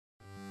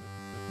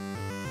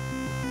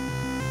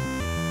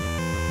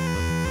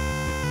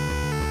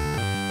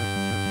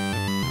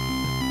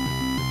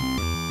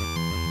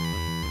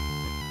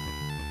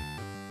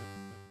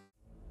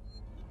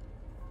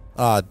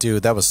Ah,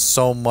 dude, that was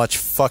so much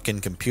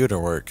fucking computer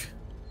work.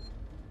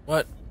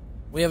 What?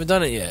 We haven't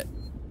done it yet.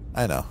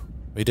 I know.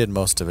 We did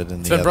most of it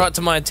in It's the been brought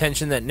to my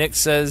attention that Nick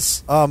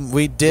says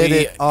we did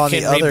it on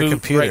the other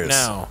computers. Right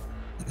now.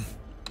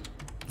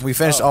 We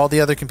finished all the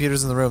other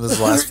computers in the room. This is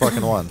the last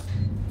fucking one.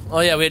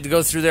 Oh yeah, we had to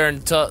go through there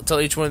and tell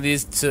each one of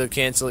these to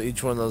cancel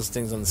each one of those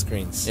things on the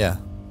screens. Yeah.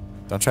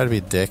 Don't try to be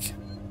a dick.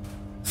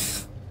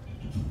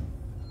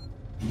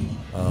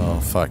 Oh,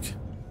 fuck.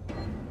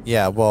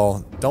 Yeah,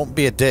 well, don't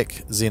be a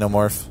dick,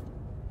 Xenomorph.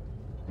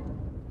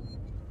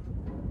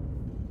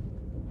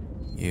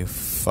 You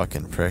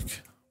fucking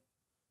prick.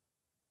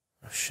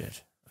 Oh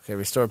shit. Okay,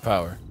 restore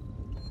power.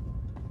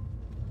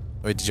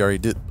 Wait, did you already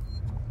do...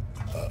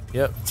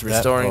 Yep, it's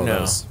restoring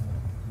now.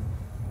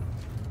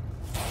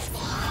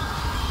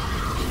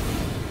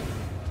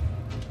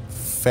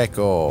 Feck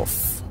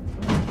off.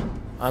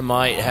 I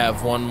might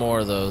have one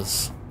more of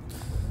those.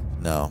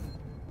 No.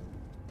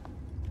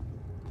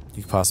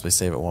 You could possibly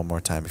save it one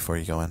more time before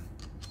you go in.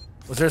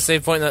 Was there a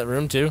save point in that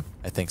room too?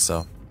 I think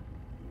so.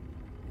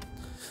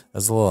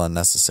 That's a little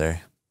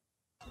unnecessary.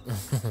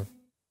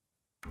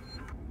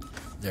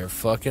 There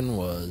fucking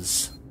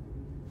was.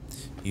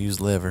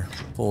 Use lever.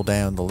 Pull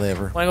down the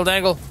lever. Wangle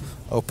dangle.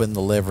 Open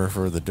the lever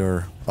for the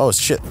door. Oh,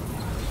 shit.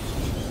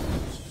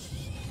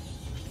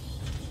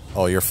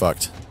 Oh, you're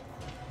fucked.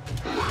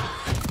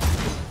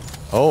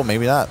 Oh,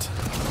 maybe not.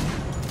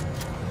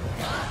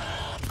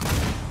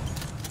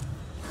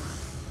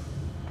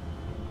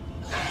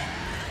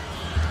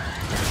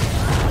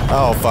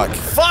 Oh, fuck.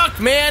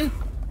 Fuck, man!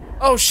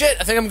 Oh, shit,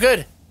 I think I'm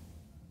good.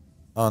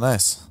 Oh,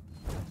 nice.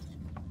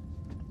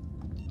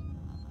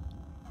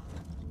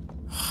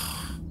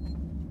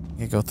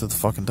 You go through the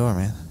fucking door,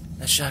 man.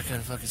 That shotgun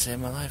fucking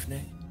saved my life,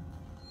 Nick.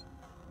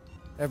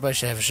 Everybody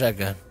should have a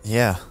shotgun.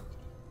 Yeah.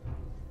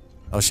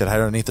 Oh, shit, hide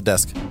underneath the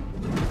desk.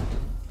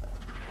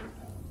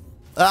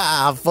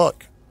 Ah,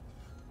 fuck.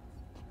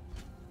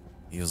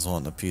 He was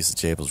wanting a piece of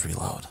Jabel's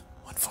reload.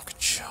 One fucking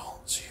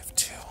shell, so you have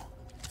two.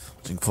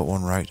 So you can put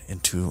one right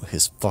into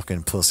his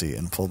fucking pussy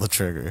and pull the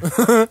trigger.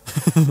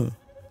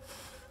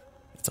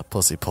 It's a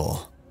pussy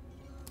pull.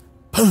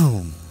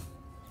 Boom!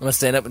 I'm gonna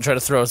stand up and try to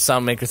throw a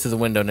sound maker through the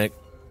window, Nick.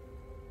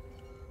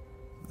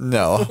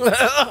 No.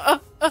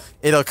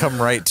 It'll come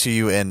right to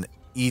you and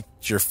eat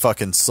your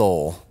fucking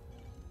soul.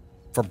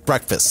 For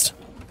breakfast.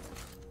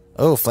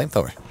 Oh,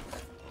 flamethrower.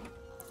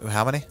 Ooh,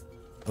 how many?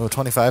 Oh,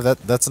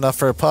 25. That's enough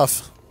for a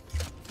puff.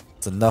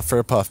 It's enough for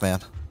a puff,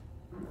 man.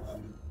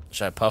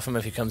 Should I puff him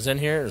if he comes in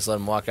here, or just let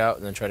him walk out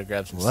and then try to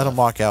grab some Let stuff? him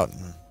walk out.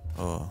 And,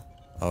 oh.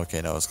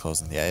 Okay, no, it's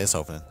closing. Yeah, it's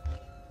opening.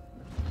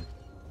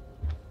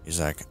 He's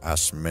like, I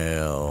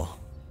smell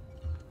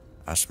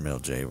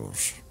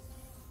Jables.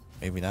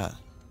 Maybe not.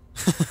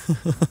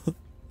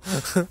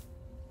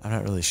 I'm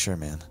not really sure,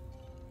 man.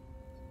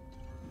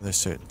 There's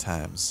certain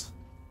times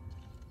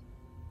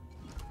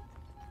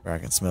where I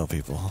can smell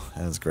people,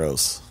 and it's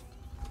gross.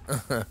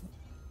 Oh,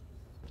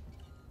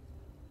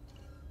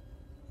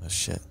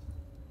 shit.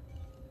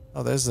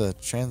 Oh, there's a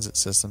transit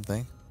system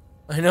thing.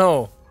 I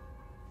know.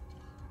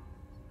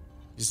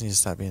 You just need to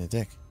stop being a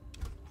dick.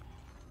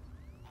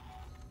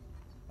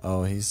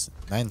 Oh, he's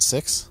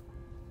 9'6"?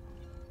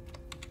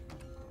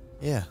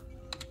 Yeah.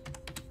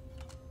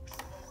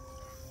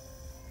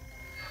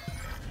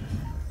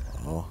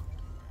 Oh.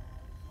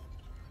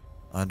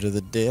 Under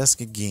the desk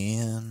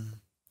again.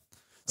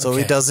 So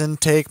he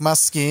doesn't take my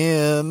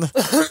skin.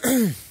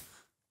 I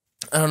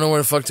don't know where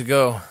the fuck to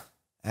go.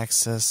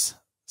 Access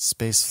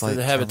space flight To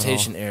the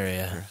habitation terminal.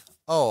 area.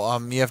 Oh,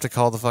 you have to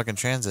call the fucking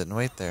transit and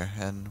wait there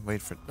and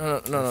wait for No.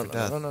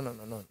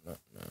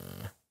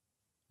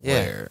 Yeah.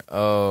 Where?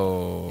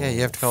 Oh. Yeah,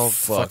 you have to call the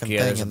fuck, fucking yeah,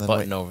 thing there's a and then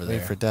button over there.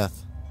 wait for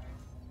death.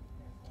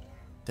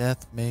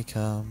 Death may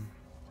come.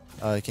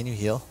 Can you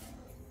heal?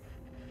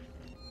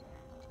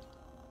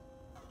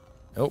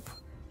 Nope.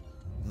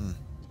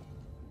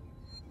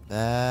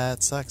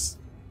 That sucks.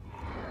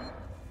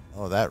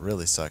 Oh, that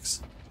really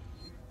sucks.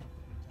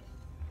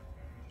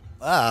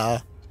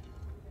 Ah.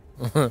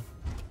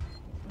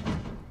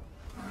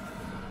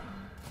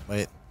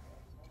 Wait.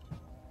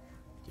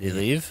 Did he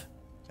leave?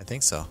 I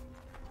think so.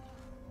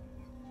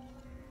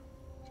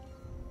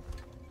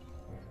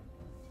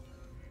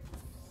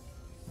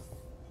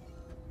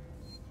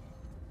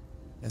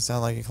 It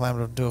sounded like he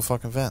climbed up into a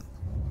fucking vent.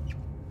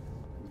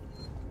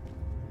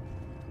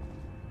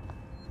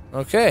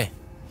 Okay.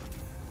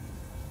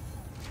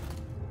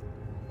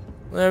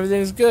 Well,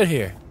 everything's good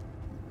here.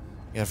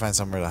 You gotta find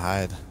somewhere to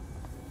hide.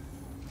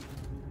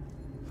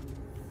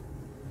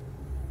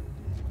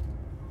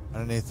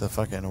 Underneath the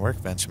fucking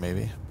workbench,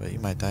 maybe, but you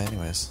might die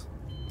anyways.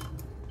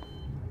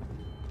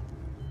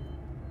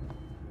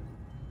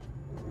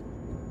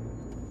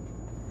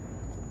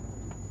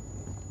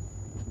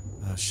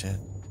 Oh shit.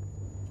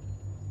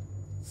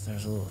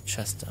 There's a little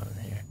chest down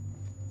in here.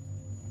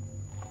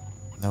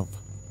 Nope.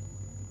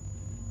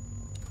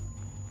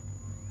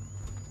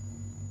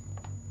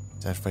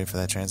 I have to wait for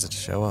that transit to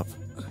show up.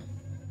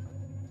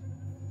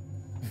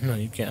 No,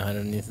 you can't hide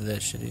underneath of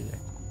that shit either.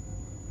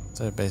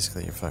 So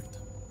basically you're fucked.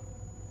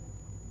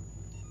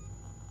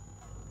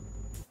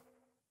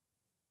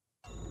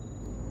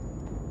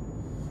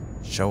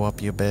 Show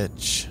up, you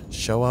bitch.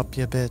 Show up,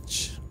 you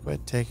bitch.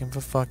 Quit taking for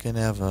fucking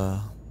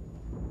ever.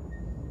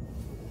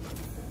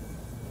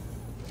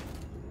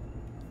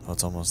 Oh,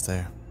 it's almost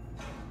there.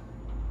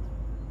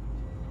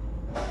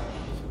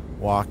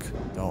 Walk,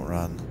 don't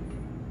run.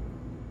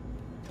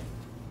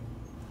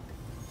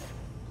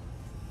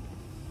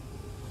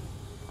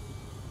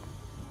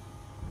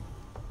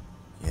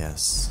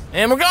 Yes.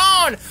 And we're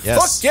gone!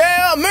 Yes. Fuck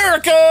yeah,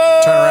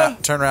 America!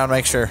 Turn around,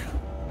 make sure.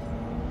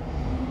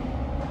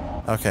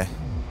 Okay.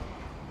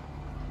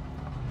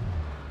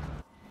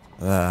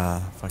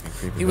 Fucking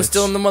creepy. He was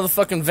still in the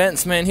motherfucking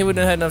vents, man. He wouldn't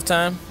have had enough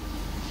time.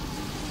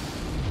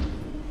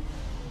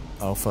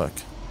 Oh, fuck.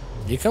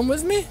 You come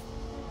with me?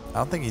 I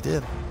don't think he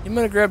did. He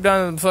might have grabbed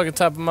down to the fucking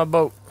top of my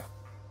boat.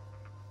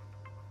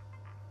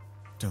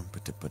 Hear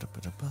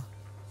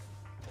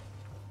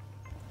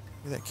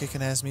that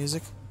kicking ass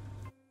music?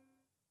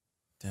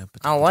 I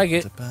don't like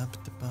it.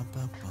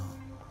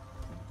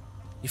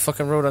 You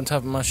fucking rode on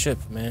top of my ship,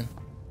 man.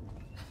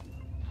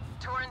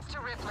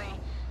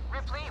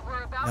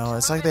 No,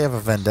 it's like they have a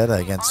vendetta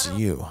against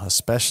you,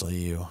 especially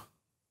you.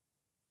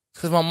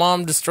 Because my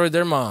mom destroyed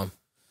their mom.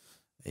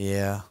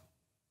 Yeah,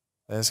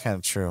 that's kind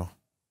of true.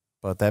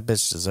 But that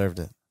bitch deserved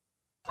it.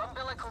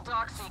 Umbilical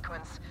dock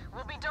sequence.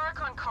 We'll be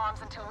dark on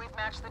comms until we've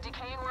matched the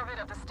decaying orbit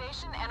of the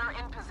station and are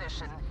in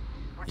position.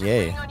 We're just Yay.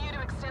 waiting on you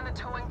to extend the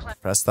towing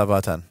Press the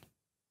button.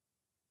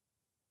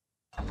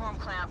 platform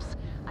clamps.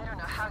 I don't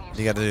know how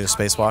You gotta do a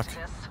spacewalk?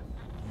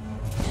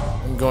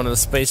 I'm going to the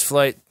space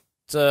flight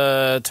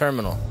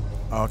terminal.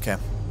 Oh, okay.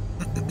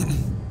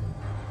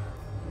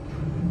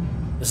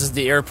 This is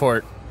the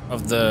airport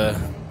of the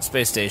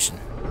space station.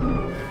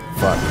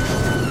 Fuck.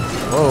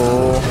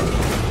 Whoa.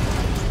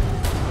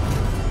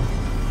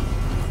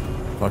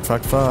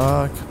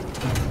 Fuck.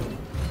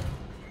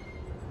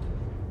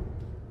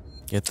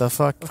 Get the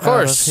fuck Of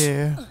course. out of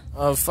here.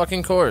 Of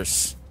fucking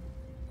course.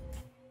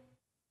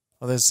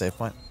 Oh, there's a save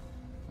point.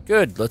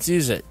 Good, let's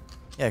use it.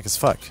 Yeah, because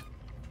fuck.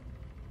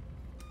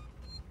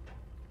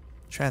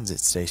 Transit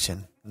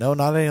station. No,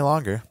 not any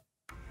longer.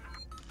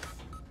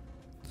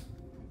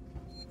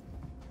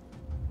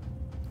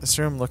 This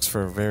room looks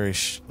for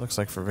looks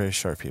like for very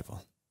short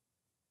people.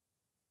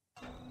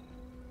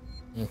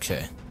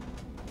 Okay.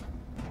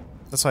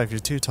 That's why if you're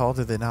too tall,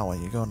 do they not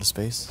want you to go into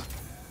space?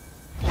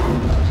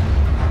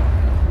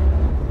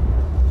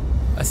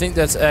 I think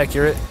that's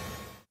accurate.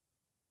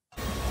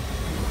 Am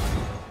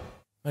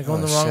I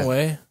going Oh, the wrong shit.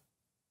 way?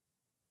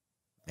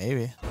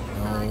 Maybe.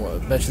 No,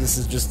 I bet you this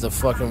is just the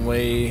fucking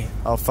way.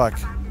 Oh fuck.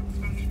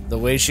 The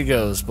way she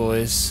goes,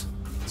 boys.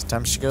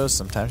 Sometimes she goes,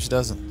 sometimes she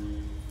doesn't.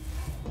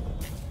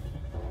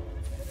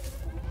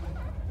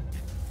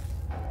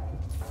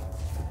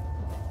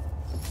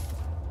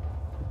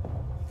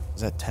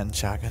 Is that 10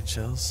 shotgun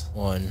shells?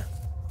 1.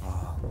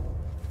 Oh.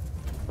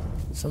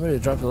 Somebody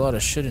dropped a lot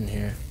of shit in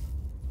here.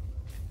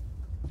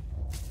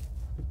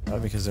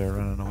 Probably because they were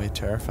running away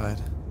terrified.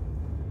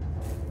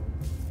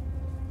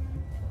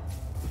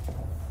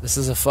 This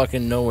is a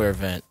fucking nowhere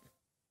vent.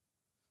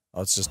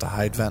 Oh, it's just a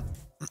hide vent.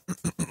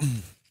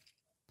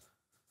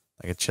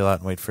 I could chill out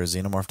and wait for a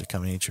xenomorph to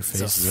come and eat your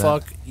face. It's a Is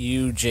fuck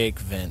you, Jake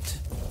vent.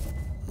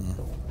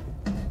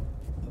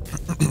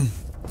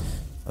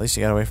 At least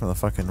you got away from the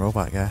fucking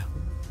robot guy.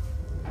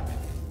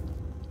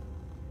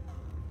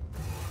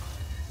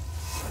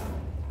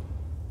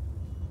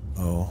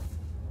 Oh.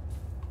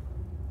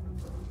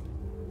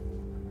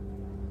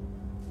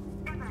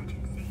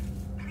 Emergency.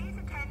 Please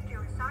attend to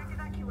assigned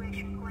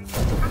evacuation point.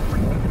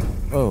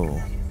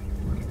 Oh.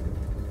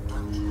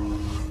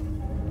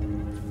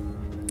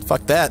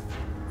 Fuck that.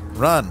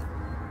 Run.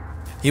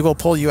 He will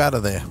pull you out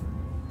of there.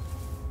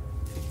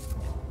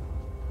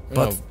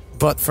 No.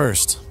 But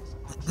first.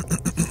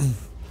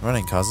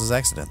 Running causes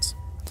accidents.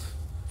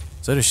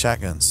 So do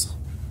shotguns.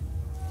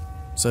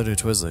 So do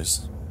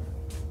Twizzlers.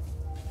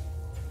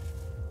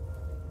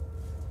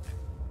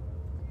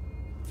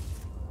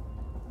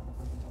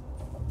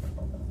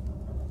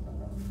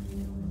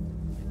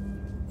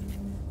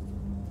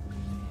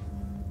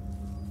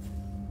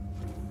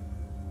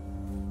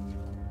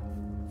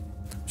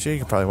 Sure, you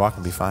could probably walk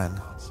and be fine.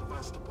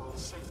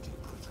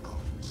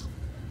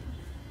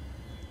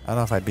 I don't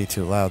know if I'd be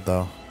too loud,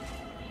 though.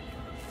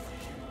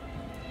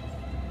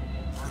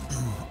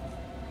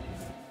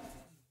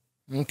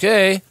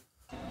 Okay.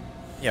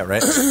 Yeah,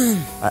 right?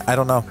 I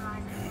don't know.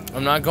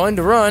 I'm not going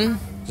to run.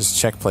 Just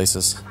check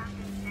places.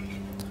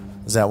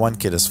 'Cause that one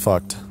kid is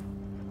fucked.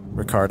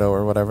 Ricardo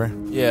or whatever.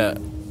 Yeah.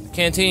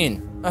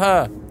 Canteen.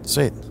 Haha.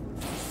 Sweet.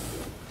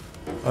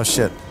 Oh,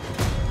 shit.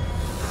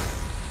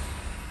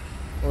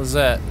 What was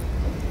that?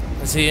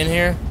 Is he in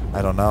here?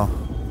 I don't know.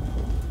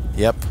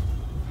 Yep.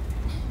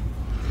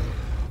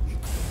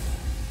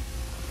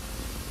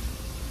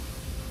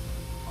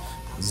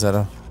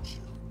 Zeta.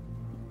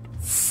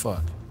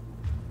 Fuck.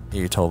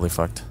 You're totally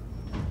fucked.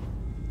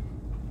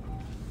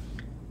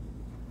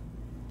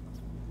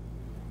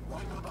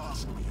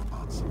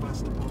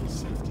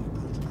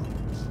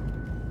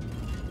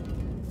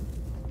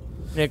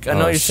 Nick, I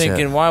know Oh, you're shit.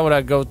 thinking, why would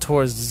I go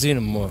towards the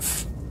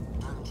xenomorph?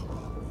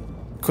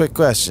 Quick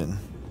question.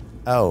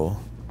 Oh.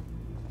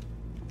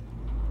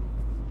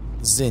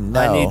 No.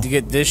 I need to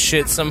get this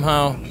shit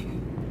somehow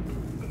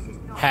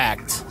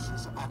hacked.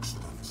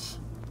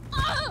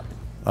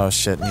 Oh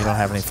shit, you don't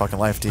have any fucking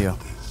life, do you?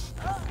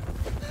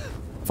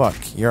 Fuck,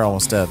 you're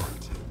almost dead.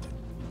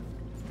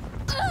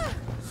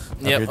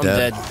 Yep, I'm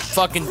dead. dead.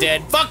 Fucking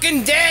dead.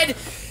 Fucking dead!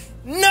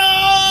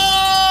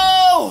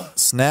 No!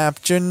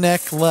 Snapped your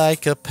neck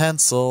like a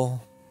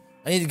pencil.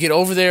 I need to get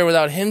over there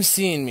without him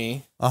seeing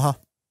me. Uh-huh.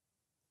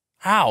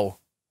 How?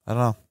 I don't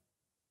know.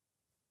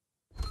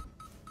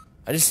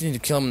 I just need to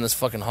kill him in this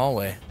fucking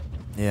hallway.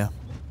 Yeah.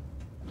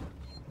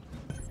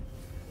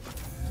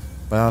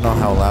 But I don't know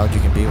how loud you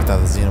can be without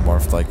the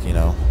xenomorph, like, you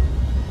know.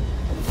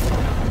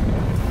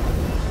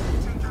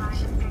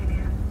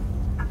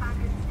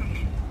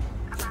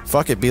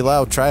 Fuck it, be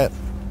loud, try it.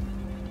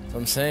 That's what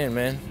I'm saying,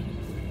 man.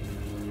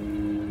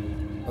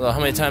 Although,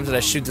 how many times did I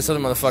shoot this other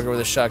motherfucker with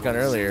a shotgun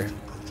earlier?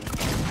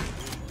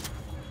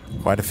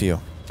 Quite a few.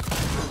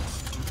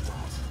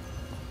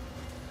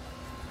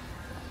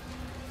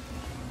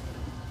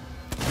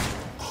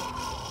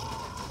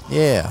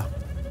 Yeah.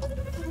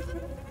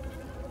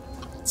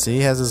 See,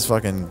 he has his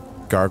fucking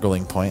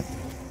gargling point.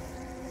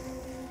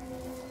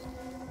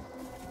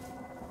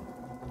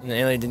 And the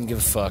alien didn't give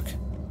a fuck.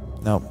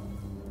 Nope.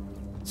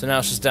 So now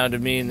it's just down to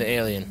me and the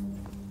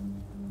alien.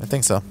 I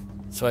think so.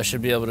 So I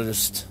should be able to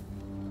just...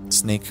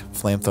 Sneak,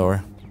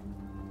 flamethrower.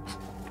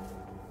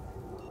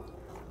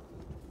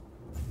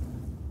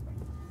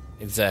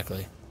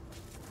 Exactly.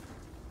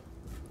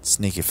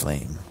 Sneaky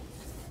flame.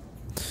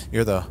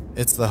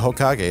 It's the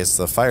Hokage, it's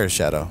the fire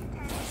shadow.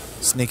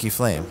 Sneaky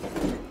flame.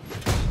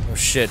 Oh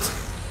shit.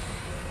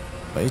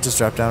 But you just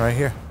dropped down right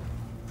here.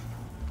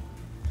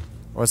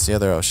 What's the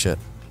other oh shit?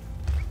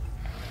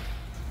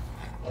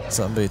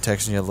 Somebody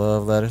texting you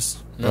love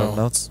letters? No. Love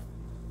notes?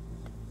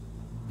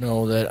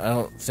 No, that I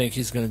don't think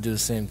he's gonna do the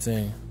same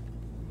thing.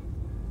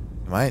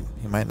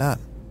 He might not.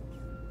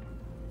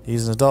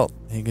 He's an adult.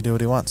 He can do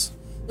what he wants.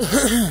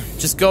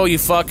 Just go, you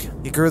fuck.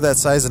 He grew that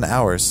size in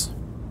hours.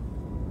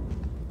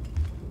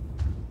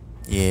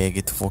 Yeah,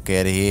 get the fuck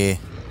out of here.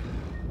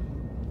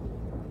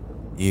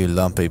 You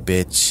lumpy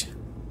bitch.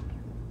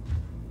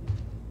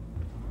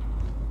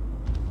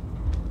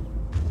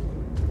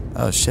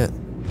 Oh shit.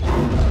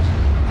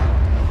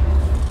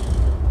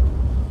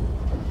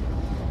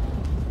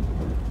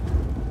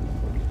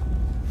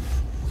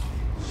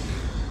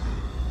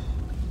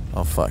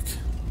 Oh fuck.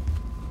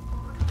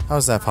 How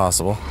is that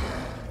possible?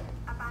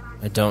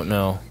 I don't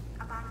know.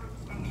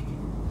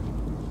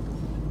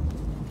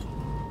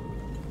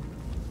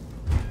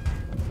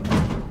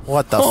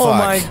 What the Oh fuck?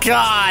 my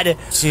god!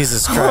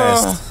 Jesus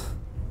Christ.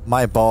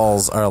 My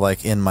balls are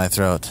like in my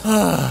throat.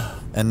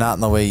 And not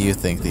in the way you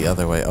think, the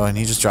other way. Oh, and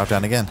he just dropped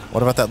down again.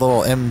 What about that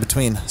little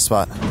in-between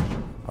spot?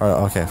 Or,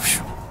 okay.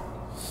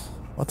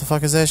 What the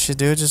fuck is that shit,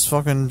 dude? Just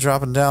fucking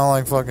dropping down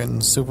like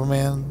fucking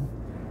Superman?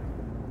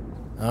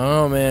 I don't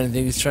know, man. I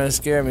think he's trying to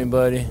scare me,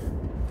 buddy.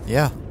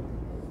 Yeah.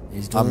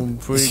 He's doing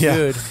pretty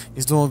good.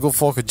 He's doing a good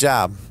fucking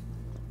job.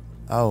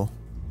 Oh.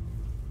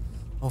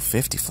 Oh,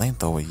 50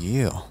 flamethrower,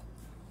 yeah.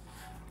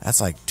 That's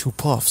like 2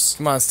 puffs.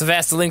 Come on,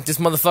 Stavasta link this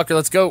motherfucker.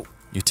 Let's go.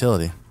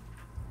 Utility.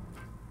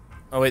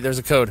 Oh, wait, there's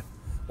a code.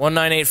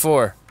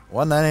 1984.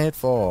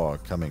 1984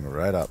 coming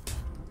right up.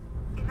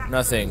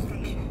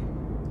 Nothing.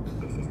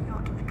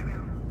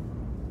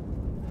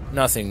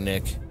 Nothing,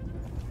 Nick.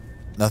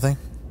 Nothing?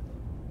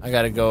 I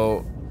gotta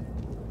go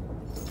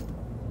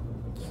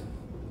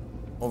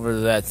over to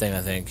that thing,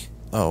 I think.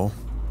 Oh.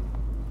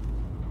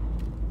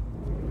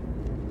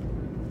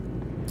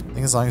 I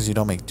think as long as you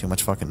don't make too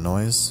much fucking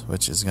noise,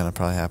 which is gonna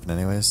probably happen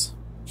anyways.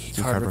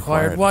 Keycard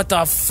required. What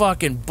the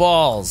fucking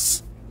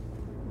balls?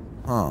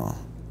 Oh.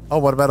 Oh,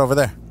 what about over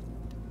there?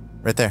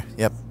 Right there.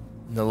 Yep.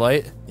 The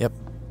light? Yep.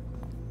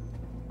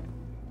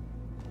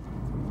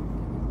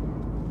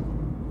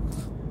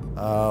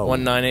 Oh.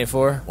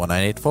 1984.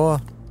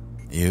 1984.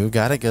 You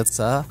got it, good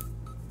sir.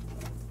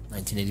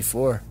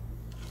 1984.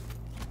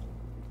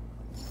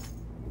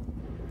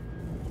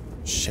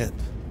 Shit.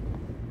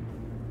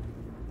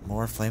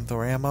 More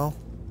flamethrower ammo?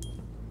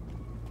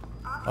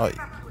 Oh.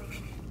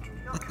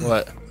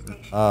 What?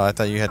 Oh, I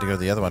thought you had to go to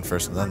the other one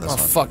first and then this Oh,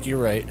 one. fuck,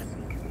 you're right.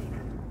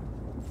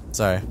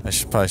 Sorry, I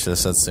probably should have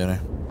said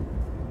sooner.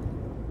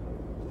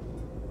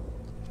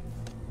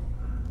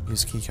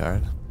 Use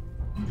keycard.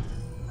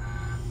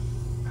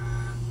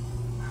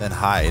 Then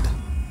hide.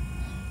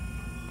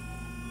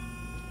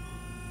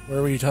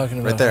 Where were you talking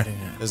about? Right there. hiding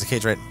at? There's a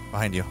cage right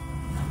behind you.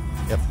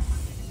 Yep.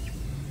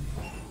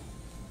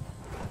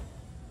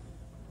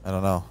 I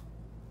don't know.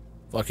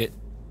 Fuck it.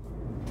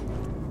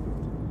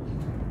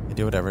 You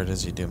do whatever it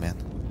is you do, man.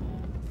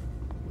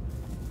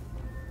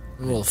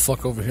 Roll the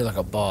fuck over here like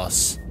a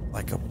boss.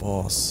 Like a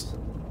boss.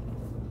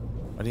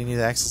 Why do you need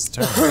access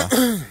to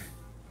terminal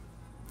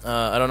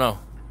now? I don't know.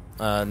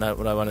 Not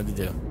what I wanted to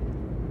do.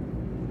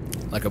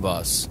 Like a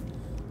boss.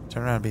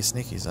 Turn around and be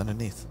sneaky. He's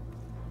underneath.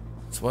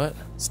 It's what?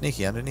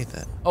 Sneaky underneath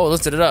that. Oh, it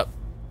lifted it up.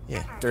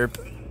 Yeah. Derp.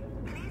 Please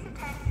attend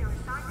to your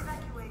assigned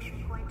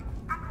evacuation point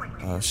and wait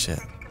Oh, for shit.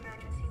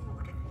 emergency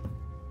warden.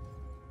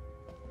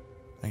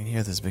 can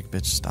hear this big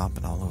bitch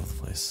stomping all over the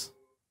place.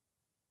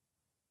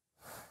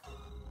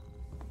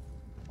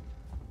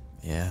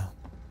 Yeah.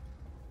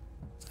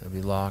 It's gonna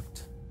be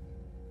locked.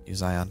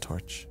 Use ion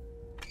torch.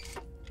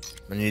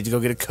 I need to go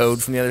get a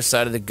code from the other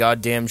side of the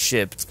goddamn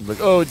ship. It's like,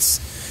 oh,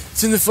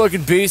 it's in the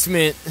fucking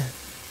basement.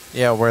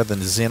 Yeah, where the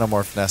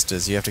xenomorph nest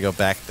is. You have to go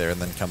back there and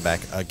then come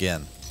back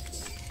again.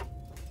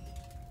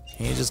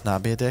 Can you just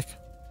not be a dick?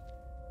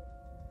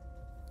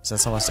 Is that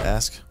so much to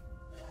ask?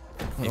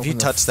 If you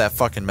touch that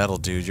fucking metal,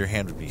 dude, your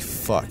hand would be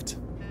fucked.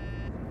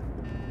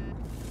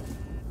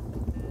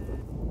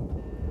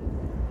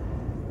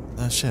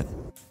 Oh, shit.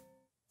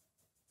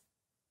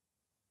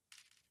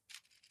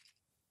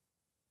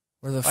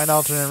 Where the Find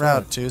alternate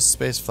route to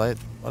space flight.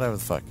 Whatever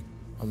the fuck.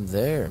 I'm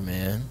there,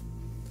 man.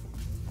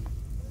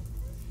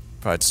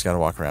 Probably just gotta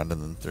walk around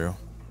and then through.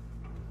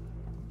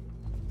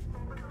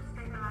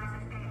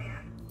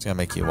 It's gonna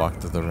make you walk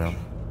through the room.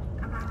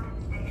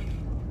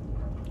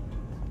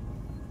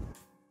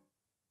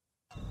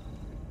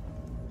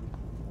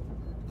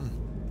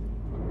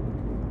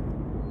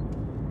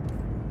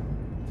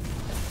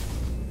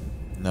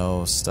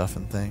 No stuff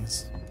and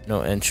things.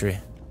 No entry.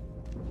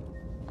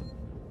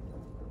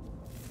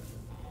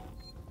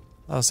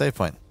 Oh, save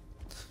point.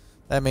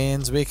 That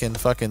means we can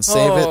fucking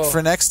save it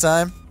for next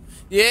time.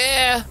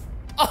 Yeah.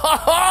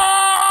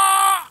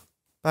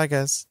 Bye,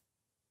 guys.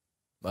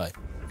 Bye.